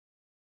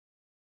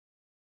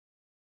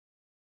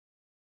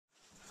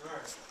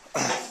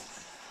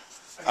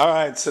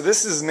Alright, so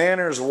this is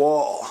Nanner's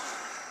wall.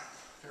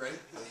 You ready?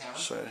 With the hammer?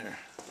 Just right here.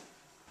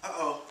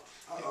 Uh-oh.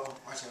 Uh-oh.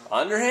 Watch out.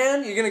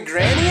 Underhand? You're gonna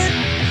granny it?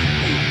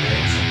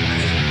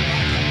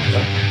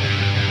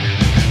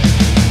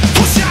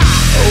 Push out!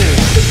 Oh!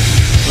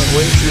 Went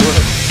way too low.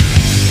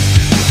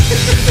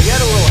 You had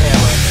a little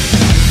hammer.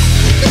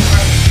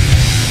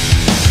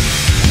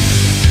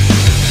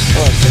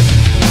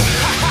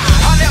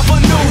 I never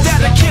knew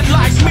that a kid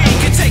like me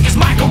could take his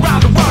mic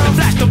around the world and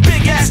flash the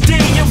big ass D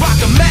and rock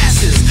the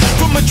masses.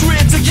 From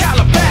Madrid to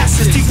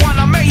Calabasas,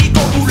 Tijuana, Mexico,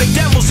 through the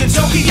devils in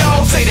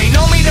Tokyo. Say they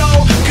know me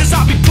though, cause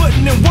I'll be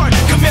putting in work.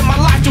 Commit my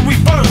life to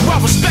rebirth,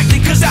 well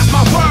respected cause that's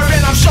my word.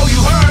 And I'm sure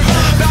you heard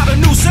about a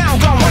new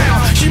sound gone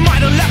round. She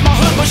might have left my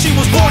hood but she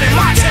was born in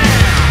my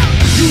town.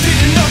 You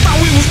didn't know that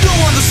we was new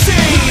on the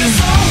scene. It's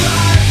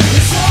alright,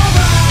 it's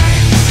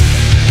alright.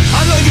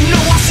 I know you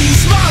know I see you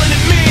smiling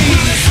at me.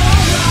 It's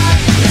alright,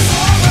 it's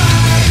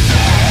alright.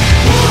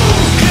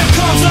 Here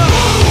comes the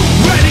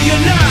ready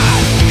or not.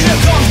 Here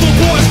comes the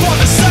boys for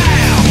the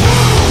sound.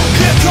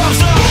 Here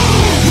comes the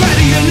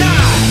ready or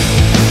not.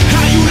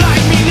 How you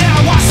like me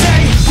now? I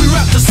say we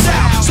rep the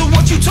South. So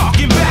what you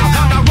talking about?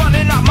 I'm not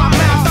running out my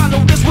mouth. I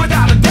know this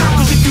without a doubt.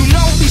 Cause if you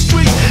know these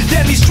streets,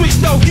 then these streets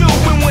know you.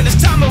 And when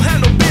it's time to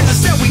handle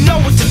business, then we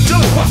know what to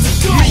do.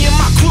 Me and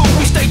my crew,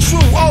 we stay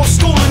true, old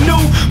school and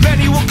new.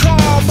 Many will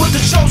call, but the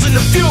chosen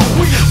a few.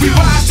 We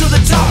rise to the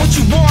top, what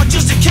you want,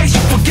 just in case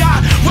you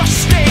forgot. Rush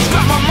the stage,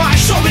 grab my mic,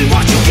 show me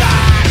what you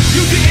got.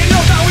 You didn't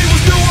know that we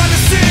was new on the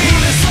scene.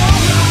 It's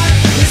alright,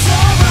 it's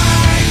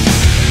alright.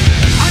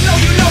 I know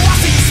you know I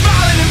see you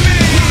smiling at me.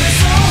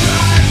 It's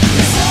alright,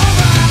 it's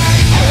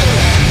alright.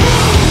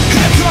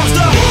 Here comes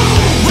the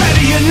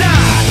ready or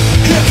not.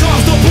 Here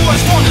comes the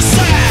boys from the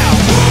South.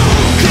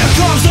 Here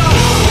comes the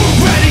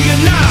ready or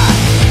not.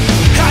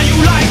 How you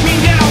like me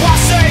now? I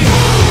say.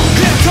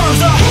 Here comes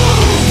the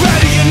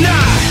ready or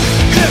not.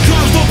 Here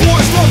comes the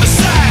boys from the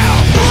South.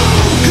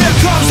 Here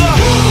comes the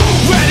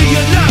ready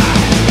or not.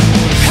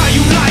 How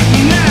you like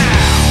me now?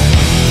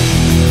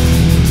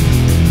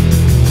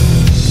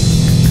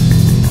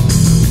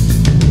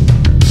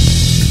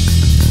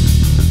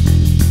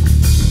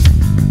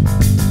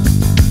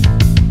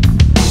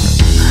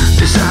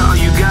 Is that all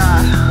you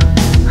got?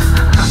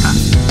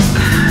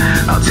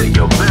 I'll take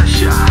your best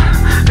shot.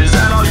 Is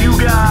that all you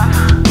got?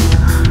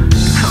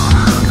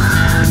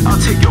 I'll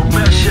take your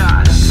best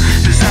shot.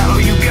 Is that all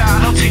you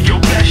got? I'll take your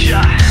best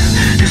shot.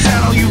 Is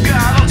that all you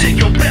got? I'll take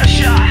your best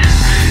shot.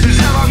 Is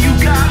that all you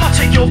got? I'll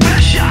take your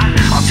best shot.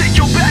 I'll take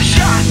your best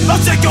shot.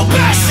 I'll take your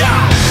best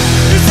shot.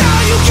 Is that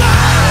all you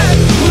got?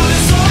 Well,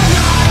 it's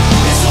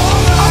alright. It's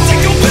alright. I'll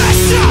take your best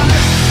shot.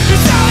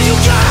 Is that all you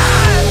got?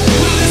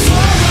 Well, it's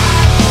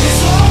alright.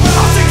 It's alright.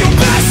 I'll take your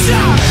best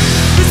shot.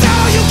 Is that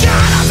all you got?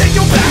 I'll take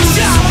your best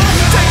shot.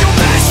 Take your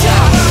best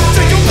shot.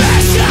 Take your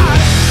best shot.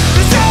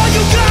 Is that all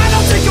you got?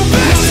 I'll take your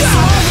best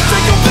shot.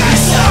 Take your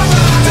best shot.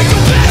 Take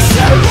your best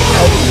shot.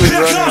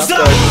 Here comes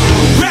the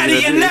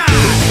ready or not.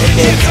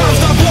 Here comes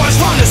the boys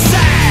from the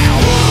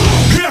South.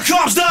 Here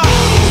comes the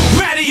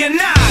ready or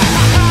not.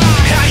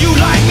 How you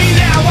like me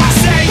now? I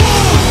say.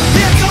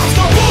 Here comes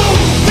the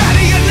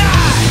ready or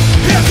not.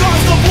 Here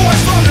comes the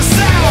boys from the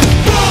South.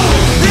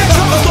 Here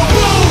comes the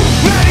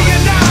ready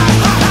or not.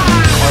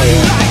 How you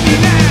like me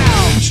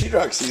now?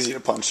 Sheetrock's easy to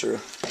punch through.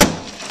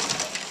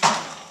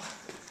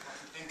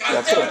 Yeah,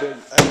 that's what I did.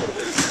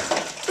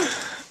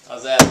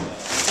 How's that?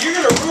 You're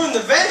gonna ruin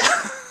the vent.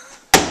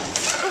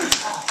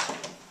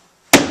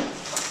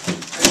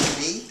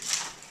 Me?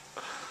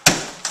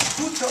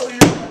 Who told you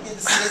to fucking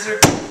scissor?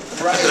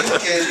 Right,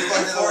 okay, you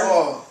went to the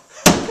wall.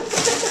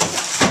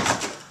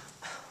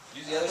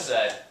 Use the other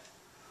side.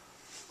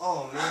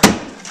 Oh man.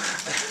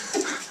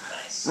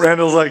 Nice.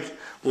 Randall's like,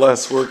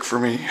 less work for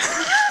me.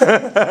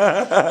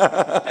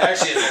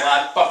 Actually, it's a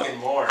lot fucking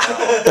more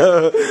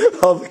now.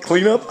 All the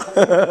cleanup?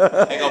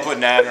 I think I'll put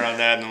Natter on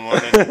that in the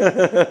morning.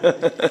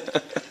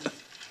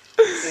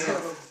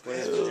 When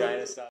his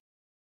vagina stops.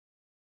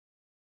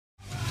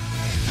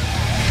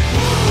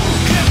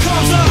 Here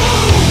comes the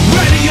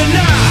ready or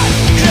not.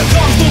 Here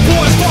comes the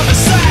boys from the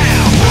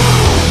South.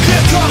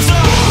 Here comes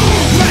the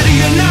ready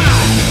or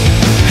not.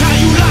 How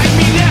you like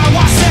me now?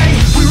 I say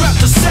we rep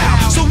the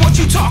South. So what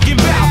you talking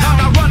about? I'm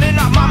not running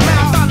out my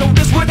mouth. I know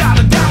this without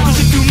a doubt. Cause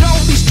if you know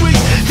these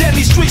streets, then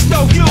these streets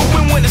know you.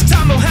 And when it's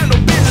time to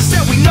handle business,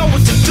 then we know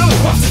what to do.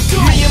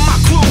 Me and my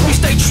crew, we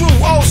stay true,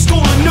 old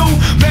school and new.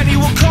 Many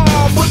will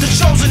call, but the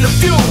chosen a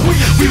few.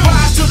 We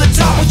rise to the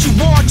top, what you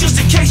want, just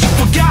in case you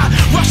forgot.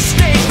 Rush the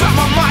stage.